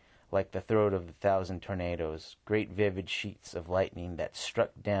sky like the throat of 1,000 tornadoes, great vivid sheets of lightning that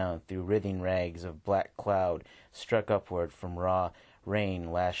struck down through writhing rags of black cloud, struck upward from raw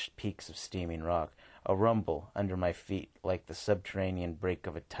rain-lashed peaks of steaming rock, a rumble under my feet like the subterranean break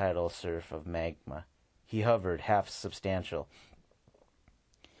of a tidal surf of magma. He hovered, half substantial,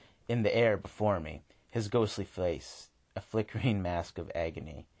 in the air before me, his ghostly face a flickering mask of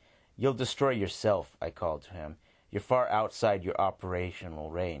agony. "You'll destroy yourself," I called to him. "You're far outside your operational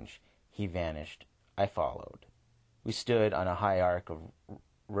range." He vanished. I followed. We stood on a high arc of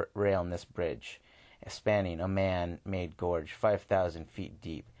railness bridge, spanning a man-made gorge 5,000 feet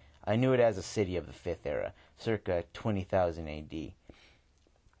deep. I knew it as a city of the Fifth Era, circa 20,000 A.D.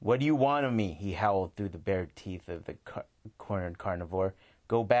 "What do you want of me?" he howled through the bared teeth of the cornered carnivore.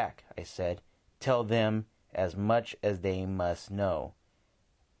 "Go back," I said. "Tell them as much as they must know."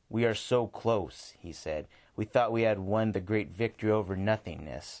 "We are so close," he said. "We thought we had won the great victory over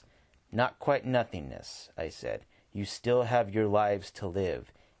nothingness." "Not quite nothingness," I said. "You still have your lives to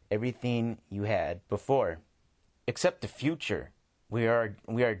live, everything you had before. Except the future. We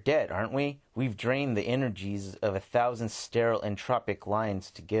are dead, aren't we? We've drained the energies of 1,000 sterile entropic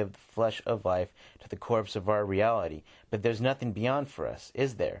lines to give the flesh of life to the corpse of our reality. But there's nothing beyond for us,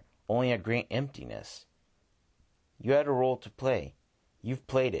 is there? Only a great emptiness." "You had a role to play. You've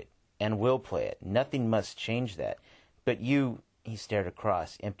played it, and will play it. Nothing must change that. But you—" he stared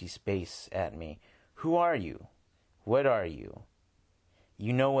across empty space at me. "Who are you? What are you?"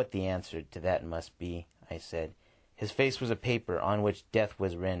 "You know what the answer to that must be," I said. His face was a paper on which death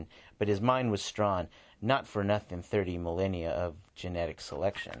was written, but his mind was strong, not for nothing 30 millennia of genetic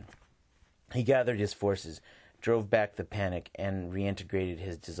selection. He gathered his forces, drove back the panic, and reintegrated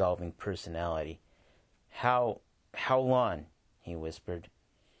his dissolving personality. How long?" he whispered.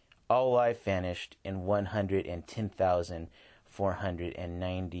 "All life vanished in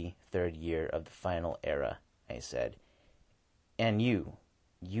 110,493rd year of the final era," I said. "And you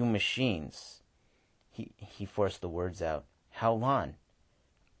machines," he forced the words out. "How long?"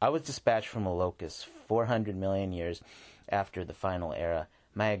 "I was dispatched from a locus 400 million years after the final era.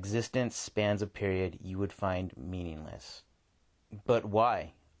 My existence spans a period you would find meaningless." "But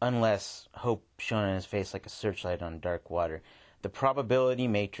why? Unless," hope shone on his face like a searchlight on dark water, "the probability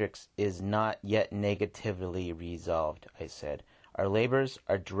matrix is not yet negatively resolved," I said. "Our labors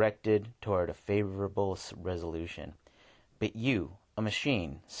are directed toward a favorable resolution. But you, a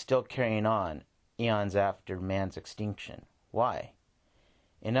machine, still carrying on eons after man's extinction. Why?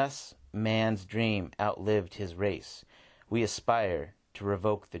 In us, man's dream outlived his race. We aspire to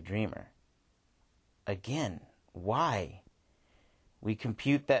revoke the dreamer." "Again, why?" "We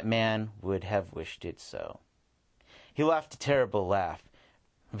compute that man would have wished it so." He laughed a terrible laugh.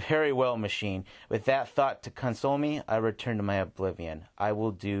 "Very well, machine. With that thought to console me, I return to my oblivion. I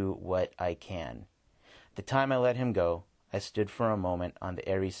will do what I can." The time I let him go, I stood for a moment on the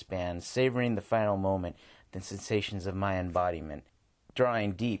airy span, savoring the final moment, the sensations of my embodiment,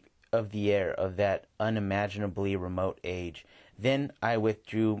 drawing deep of the air of that unimaginably remote age. Then I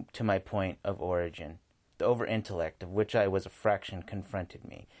withdrew to my point of origin. The over-intellect of which I was a fraction confronted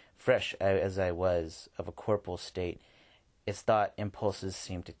me, fresh as I was of a corporal state. Its thought impulses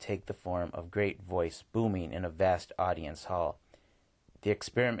seemed to take the form of great voice booming in a vast audience hall. "The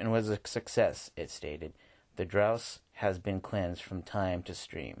experiment was a success," it stated. "The dross has been cleansed from time to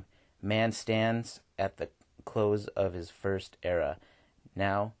stream. Man stands at the close of his first era.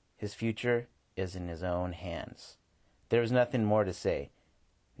 Now his future is in his own hands." There was nothing more to say,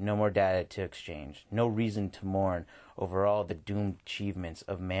 no more data to exchange, no reason to mourn over all the doomed achievements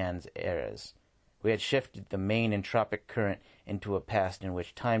of man's eras. We had shifted the main entropic current into a past in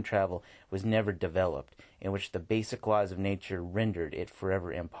which time travel was never developed, in which the basic laws of nature rendered it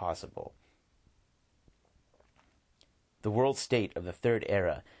forever impossible. The world state of the third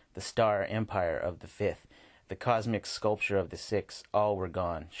era, the star empire of the fifth, the cosmic sculpture of the sixth, all were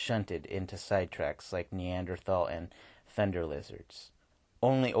gone, shunted into sidetracks like Neanderthal and thunder lizards.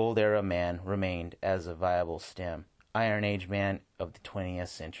 Only old era man remained as a viable stem, Iron Age man of the 20th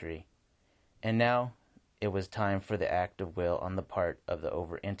century. And now it was time for the act of will on the part of the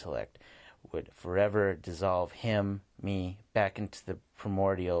over-intellect, would forever dissolve him, me, back into the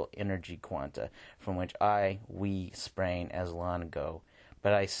primordial energy quanta from which we sprang as long ago.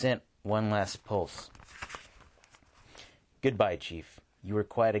 But I sent one last pulse. "Goodbye, Chief. You were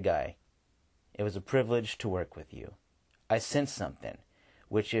quite a guy. It was a privilege to work with you." I sensed something,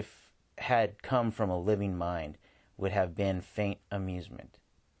 which if had come from a living mind, would have been faint amusement.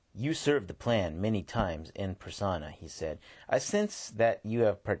 "You served the plan many times in persona," he said. "I sense that you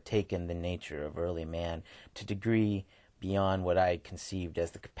have partaken the nature of early man to a degree beyond what I had conceived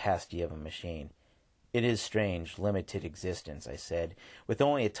as the capacity of a machine." "It is strange, limited existence," I said, "with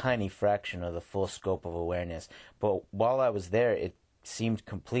only a tiny fraction of the full scope of awareness. But while I was there, it seemed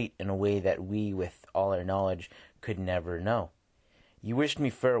complete in a way that we, with all our knowledge, could never know. You wished me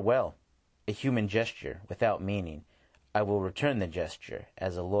farewell, a human gesture, without meaning. I will return the gesture,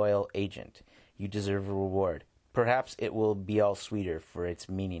 as a loyal agent. You deserve a reward. Perhaps it will be all sweeter for its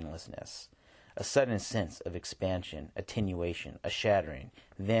meaninglessness." A sudden sense of expansion, attenuation, a shattering,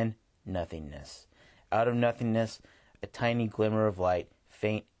 then nothingness. Out of nothingness, a tiny glimmer of light,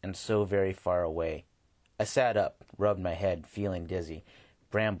 faint and so very far away. I sat up, rubbed my head, feeling dizzy.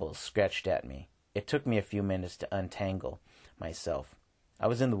 Brambles scratched at me. It took me a few minutes to untangle myself. I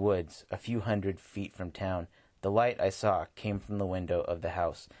was in the woods, a few hundred feet from town. The light I saw came from the window of the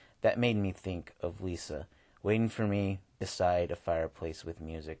house. That made me think of Lisa. waiting for me beside a fireplace with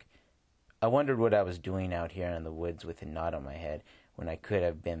music. I wondered what I was doing out here in the woods with a knot on my head when I could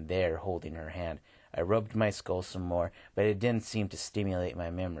have been there holding her hand. I rubbed my skull some more, but it didn't seem to stimulate my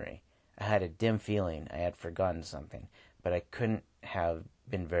memory. I had a dim feeling I had forgotten something, but I couldn't have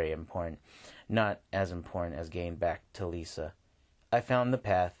been very important. Not as important as getting back to Lisa. I found the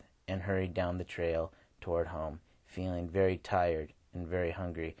path and hurried down the trail toward home, feeling very tired and very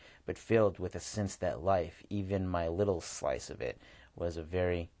hungry, but filled with a sense that life, even my little slice of it, was a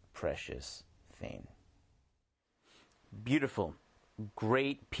very precious thing. Beautiful.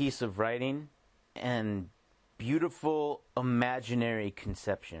 Great piece of writing and beautiful imaginary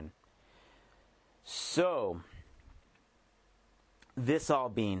conception. So, this all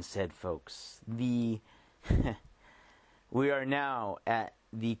being said, folks, we are now at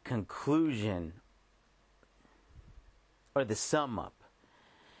the conclusion or the sum up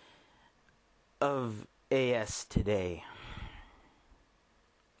of AS today.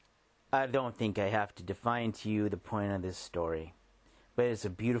 I don't think I have to define to you the point of this story, but it's a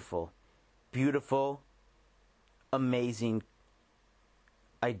beautiful, beautiful, amazing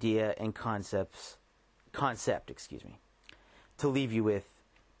idea and concept, to leave you with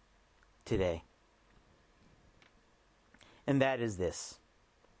today. And that is this.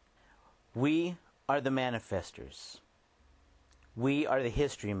 We are the manifestors. We are the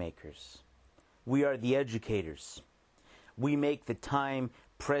history makers. We are the educators. We make the time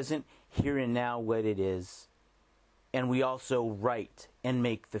present, here and now, what it is. And we also write and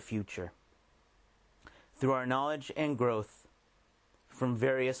make the future. Through our knowledge and growth from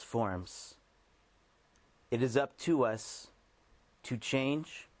various forms, it is up to us to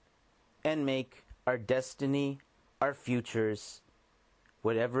change and make our destiny, our futures,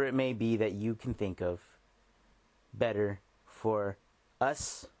 whatever it may be that you can think of, better for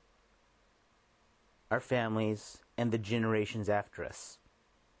us, our families, and the generations after us.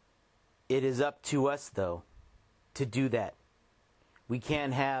 It is up to us, though, to do that. We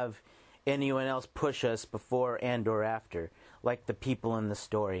can't have anyone else push us before and or after, like the people in the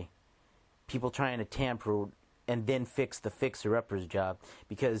story. People trying to tamper and then fix the fixer-upper's job,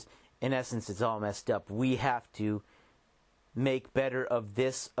 because in essence it's all messed up. We have to make better of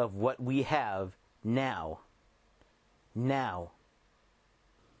this, of what we have now. Now.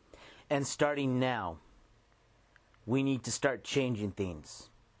 And starting now, we need to start changing things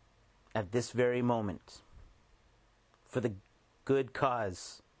at this very moment for the good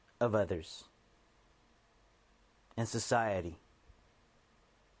cause of others and society,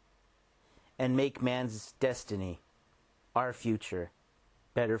 and make man's destiny, our future,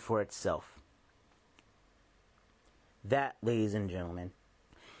 better for itself. That, ladies and gentlemen,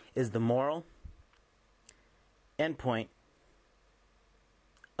 is the moral and point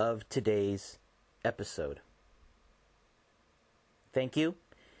of today's episode. Thank you.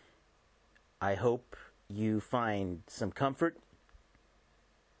 I hope you find some comfort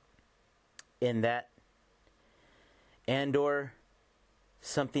in that, and or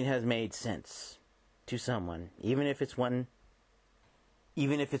something has made sense to someone, even if it's one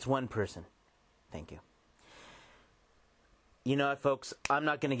person. Thank you. You know what, folks? I'm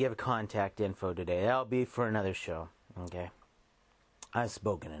not going to give contact info today. That'll be for another show. Okay? I've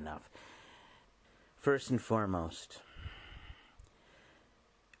spoken enough. First and foremost,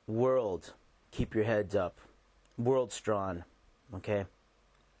 world, keep your heads up. World strong. Okay?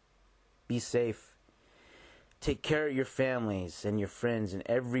 Be safe. Take care of your families and your friends and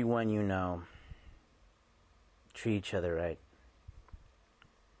everyone you know. Treat each other right.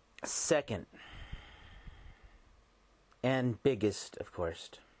 Second, and biggest, of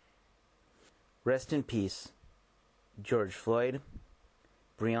course, rest in peace, George Floyd,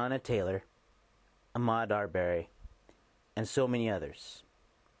 Breonna Taylor, Ahmaud Arbery, and so many others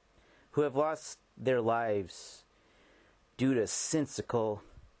who have lost their lives due to sensical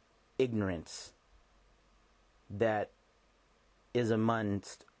ignorance that is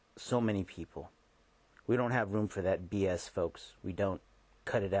amongst so many people. We don't have room for that BS, folks. We don't.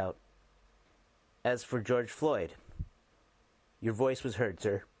 Cut it out. As for George Floyd, your voice was heard,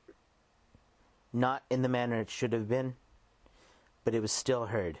 sir. Not in the manner it should have been, but it was still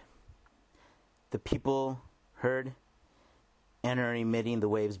heard. The people heard and are emitting the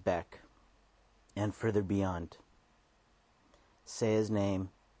waves back and further beyond. Say his name.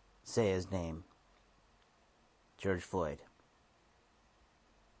 Say his name. George Floyd.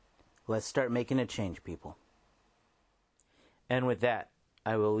 Let's start making a change, people. And with that,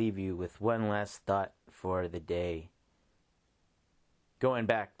 I will leave you with one last thought for the day. Going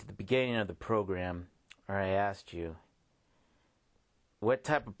back to the beginning of the program, where I asked you, what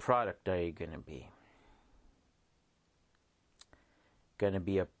type of product are you going to be? going to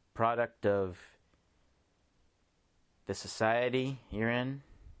be a product of the society you're in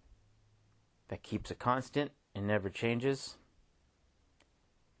that keeps it constant and never changes?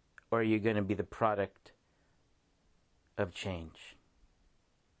 Or are you going to be the product of change?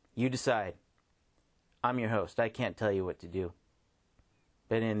 You decide. I'm your host. I can't tell you what to do.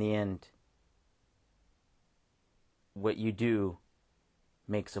 But in the end, what you do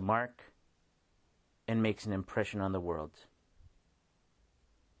makes a mark and makes an impression on the world.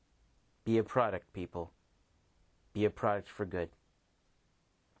 Be a product, people. Be a product for good.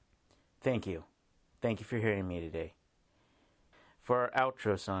 Thank you. Thank you for hearing me today. For our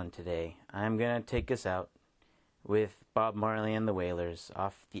outro song today, I'm going to take us out with Bob Marley and the Wailers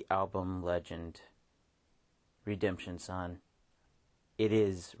off the album Legend, Redemption Song. It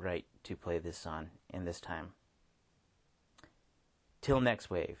is right to play this song in this time. Till next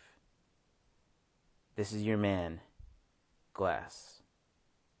wave, this is your man, Glas,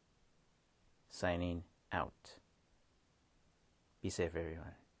 signing out. Be safe,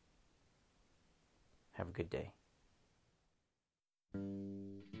 everyone. Have a good day.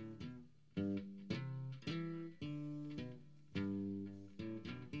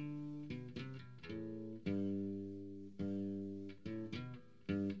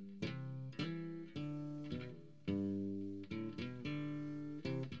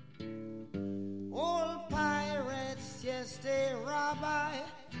 Old pirates, yes, they rob I,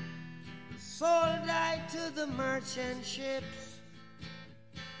 sold I to the merchant ships.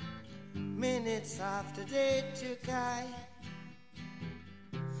 Minutes after they took I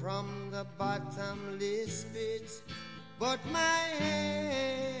from the bottomless pit, but my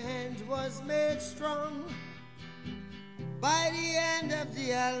hand was made strong by the hand of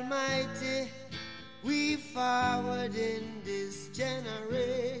the Almighty. We forward in this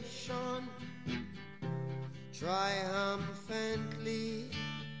generation triumphantly.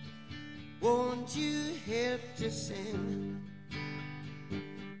 Won't you help to sing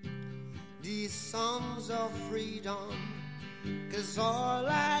these songs of freedom? 'Cause all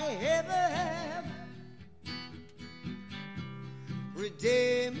I ever have,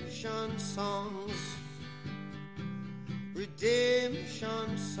 redemption songs,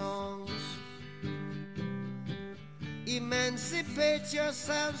 redemption songs. Emancipate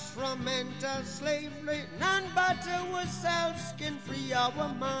yourselves from mental slavery. None but ourselves can free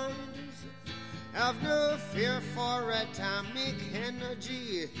our minds. Have no fear for atomic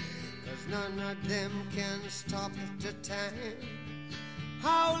energy, 'cause none of them can stop the time.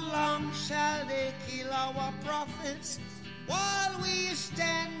 How long shall they kill our prophets while we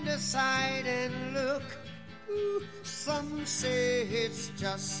stand aside and look? Ooh, some say it's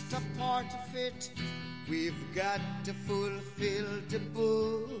just a part of it. We've got to fulfill the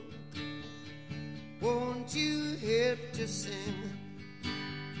book. Won't you help to sing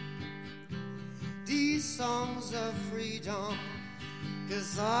these songs of freedom?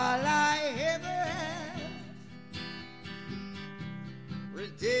 'Cause all I ever have,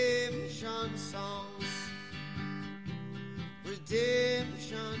 redemption songs,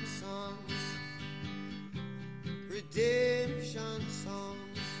 redemption songs, redemption songs.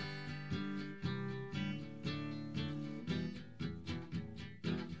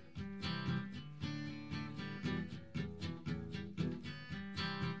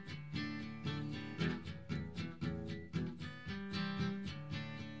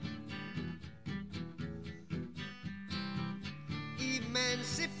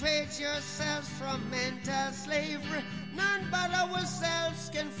 Emancipate yourselves from mental slavery. None but ourselves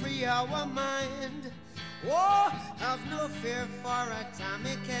can free our mind. Oh, have no fear for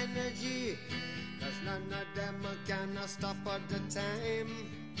atomic energy, 'cause none of them can stop at the time.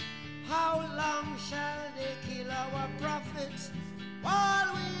 How long shall they kill our prophets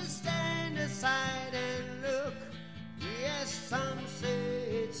while we stand aside and look? Yes, some say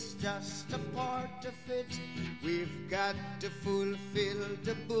it's just a part of it. We've got to fulfill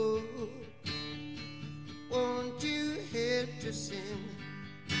the book. Won't you help to sing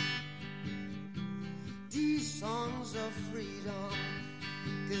these songs of freedom?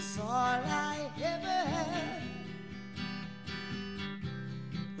 'Cause all I ever have,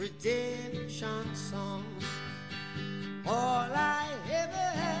 redemption songs. All I ever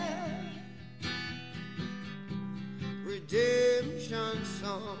have, redemption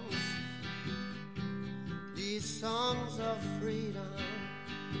songs. These songs of freedom,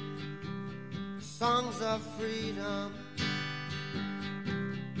 songs of freedom.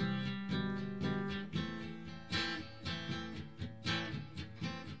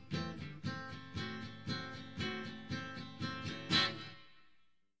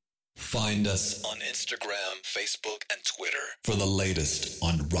 Find us on Instagram Instagram, Facebook, and Twitter for the latest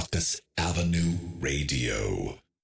on Ruckus Avenue Radio.